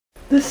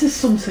This is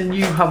something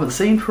you haven't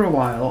seen for a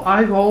while.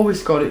 I've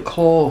always got it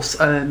close,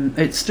 and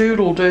it's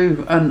Doodle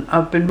Do, and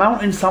I've been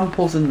mounting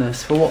samples in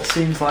this for what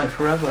seems like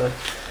forever.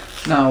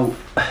 Now,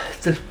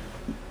 they're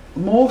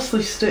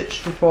mostly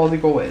stitched before they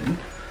go in.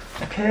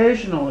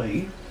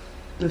 Occasionally,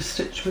 they're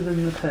stitched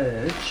within the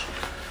page,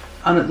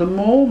 and at the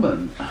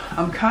moment,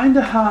 I'm kind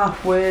of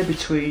halfway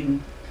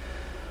between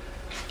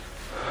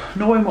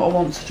knowing what I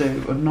want to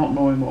do and not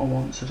knowing what I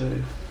want to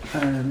do.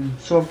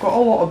 So I've got a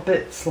lot of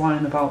bits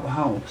lying about the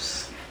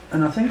house,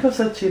 and I think I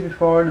said to you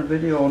before in a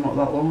video not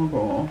that long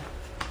ago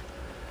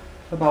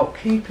about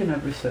keeping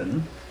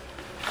everything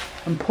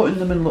and putting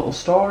them in little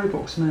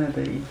storybooks,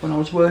 maybe, when I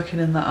was working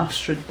in that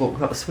Astrid book,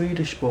 that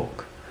Swedish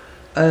book.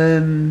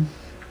 So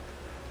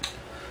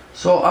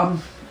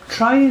I'm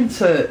trying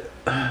to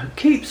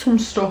keep some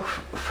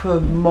stuff for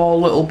more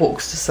little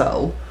books to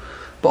sell,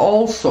 but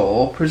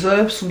also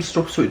preserve some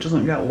stuff so it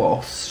doesn't get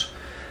lost,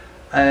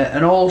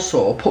 and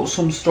also put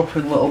some stuff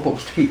in little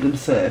books to keep them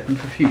safe and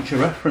for future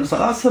reference.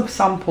 Like, that's a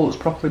sample that's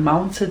properly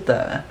mounted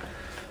there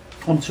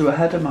onto a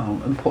header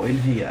mount and put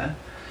in here.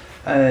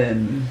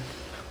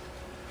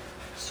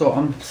 So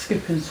I'm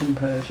skipping some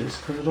pages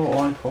because I don't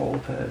like all the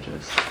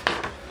pages,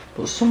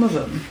 but some of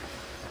them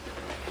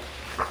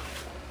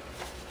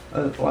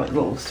are like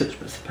little stitch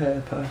bits of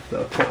paper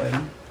that are put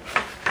in.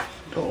 I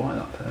don't like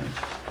that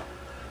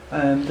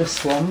page.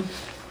 This one.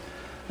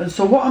 And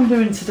so what I'm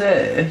doing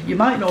today, you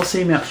might not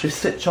see me actually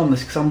stitch on this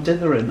because I'm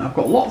dithering. I've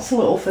got lots of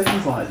little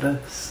things like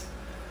this.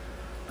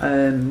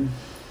 So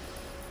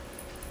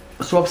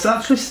I've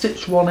actually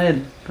stitched one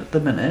in at the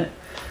minute,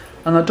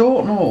 and I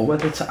don't know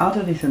whether to add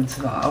anything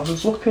to that. I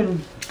was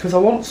looking, because I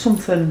want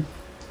something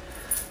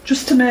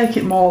just to make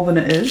it more than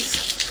it is.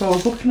 So I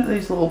was looking at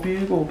these little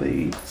bugle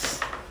beads,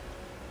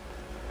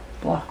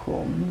 black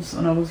ones,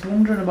 and I was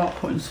wondering about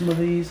putting some of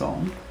these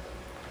on,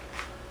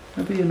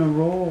 maybe in a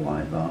row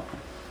like that.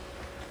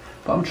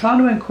 But I'm trying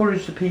to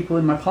encourage the people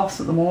in my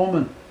class at the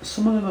moment.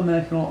 Some of them are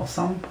making a lot of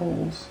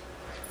samples,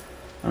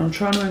 and I'm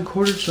trying to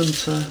encourage them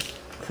to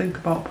think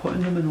about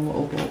putting them in a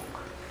little book.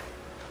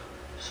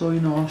 So,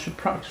 you know, I should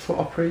practice what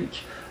I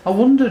preach. I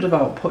wondered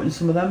about putting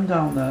some of them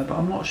down there, but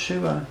I'm not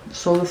sure.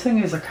 So the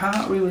thing is, I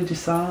can't really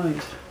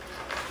decide.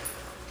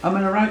 I'm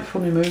in a right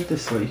funny mood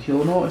this week.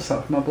 You'll notice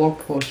that from my blog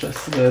post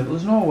yesterday, but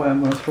there's no way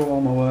I'm going to throw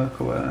all my work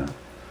away.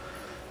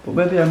 But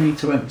maybe I need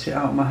to empty it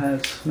out of my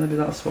head. Maybe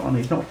that's what I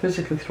need. Not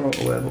physically throw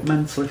it away, but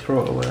mentally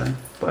throw it away.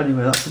 But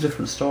anyway, that's a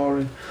different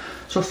story.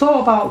 So I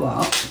thought about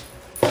that.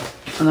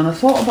 And then I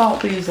thought about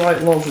these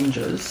like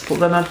lozenges, but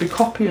then I'd be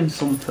copying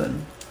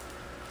something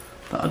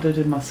that I did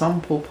in my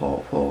sample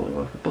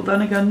portfolio. But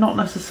then again, not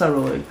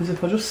necessarily, because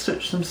if I just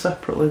stitch them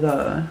separately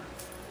there.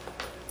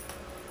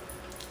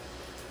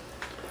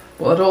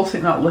 But I don't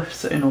think that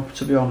lifts it enough,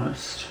 to be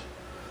honest.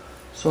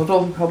 So I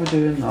don't think I'll be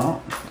doing that.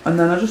 And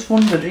then I just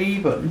wondered,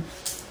 even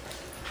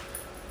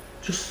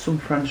just some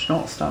French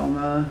knots down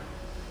there,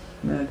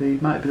 maybe,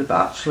 might be the,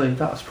 actually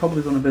that's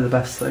probably going to be the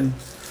best thing.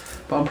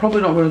 But I'm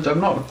probably not going to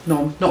do,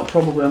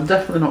 I'm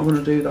definitely not going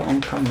to do that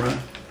on camera.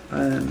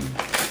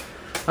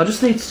 I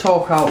just need to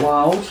talk out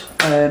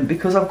loud,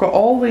 because I've got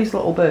all these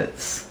little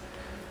bits.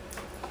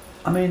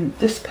 I mean,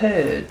 this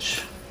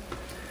page,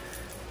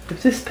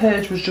 if this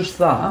page was just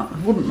that, it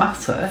wouldn't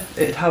matter,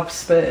 it'd have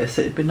space,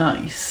 it'd be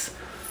nice.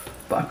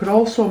 But I could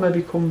also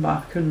maybe come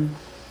back and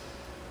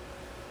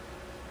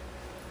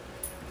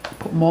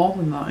put more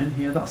than that in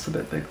here. That's a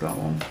bit big, that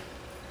one.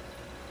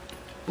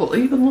 But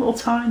even little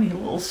tiny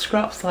little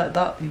scraps like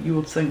that, you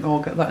would think,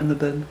 oh, get that in the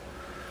bin.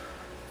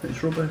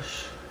 It's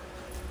rubbish.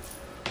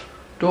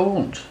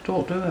 Don't do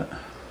it.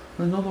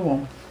 Another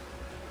one.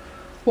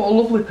 What a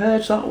lovely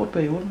page that would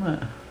be,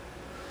 wouldn't it?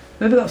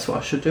 Maybe that's what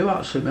I should do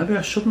actually. Maybe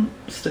I shouldn't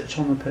stitch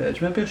on the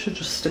page. Maybe I should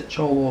just stitch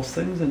all those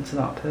things into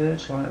that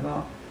page like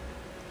that.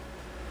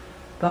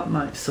 That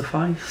might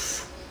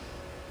suffice.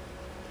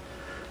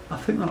 I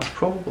think that's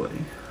probably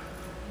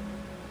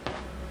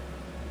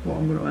what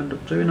I'm going to end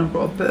up doing. I've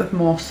got a bit of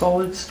more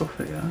solid stuff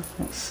here.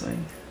 Let's see.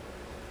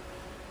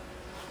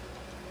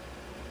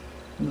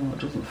 No, it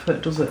doesn't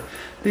fit, does it?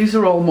 These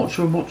are all much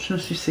of a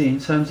muchness, you see, in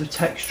terms of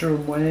texture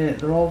and weight.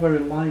 They're all very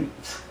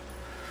light.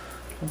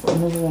 I've got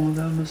another one of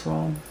them as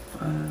well,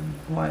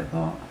 like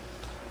that.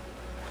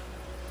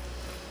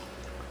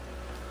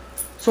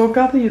 So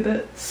gather your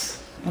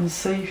bits and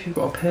see if you've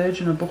got a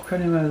page in a book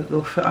anywhere that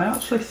they'll fit. I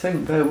actually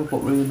think they would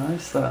look really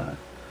nice there.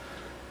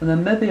 And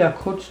then maybe I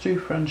could do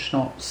French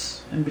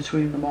knots in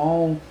between them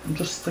all. I'm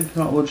just thinking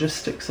about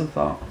logistics of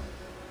that.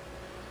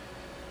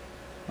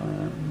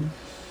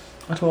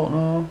 I don't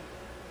know.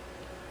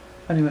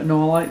 Anyway,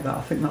 no, I like that.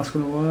 I think that's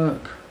going to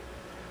work.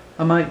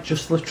 I might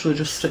just literally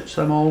just stitch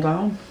them all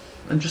down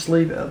and just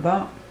leave it at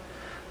that.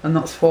 And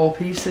that's 4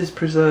 pieces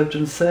preserved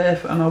and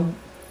safe, and I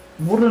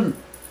wouldn't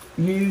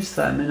use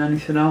them in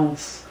anything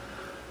else.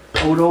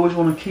 I would always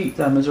want to keep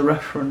them as a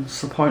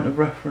reference, a point of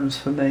reference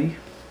for me,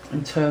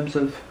 in terms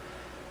of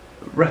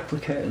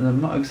replicating them,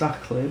 not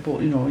exactly,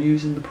 but you know,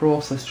 using the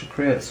process to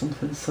create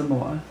something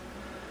similar.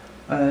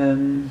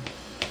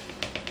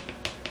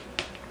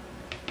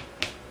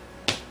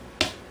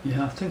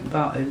 yeah, I think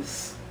that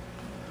is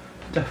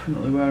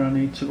definitely where I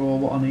need to go,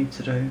 what I need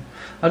to do.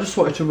 I just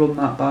wanted to run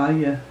that by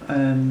you,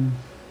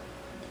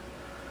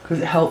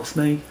 because it helps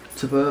me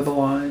to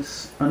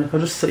verbalise, and if I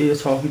just sit here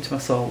talking to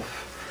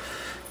myself,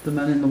 the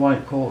men in the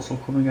white coats will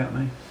come and get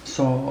me.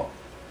 So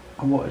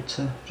I wanted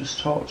to just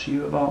talk to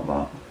you about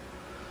that.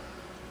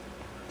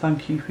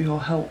 Thank you for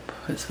your help,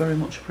 it's very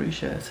much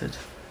appreciated.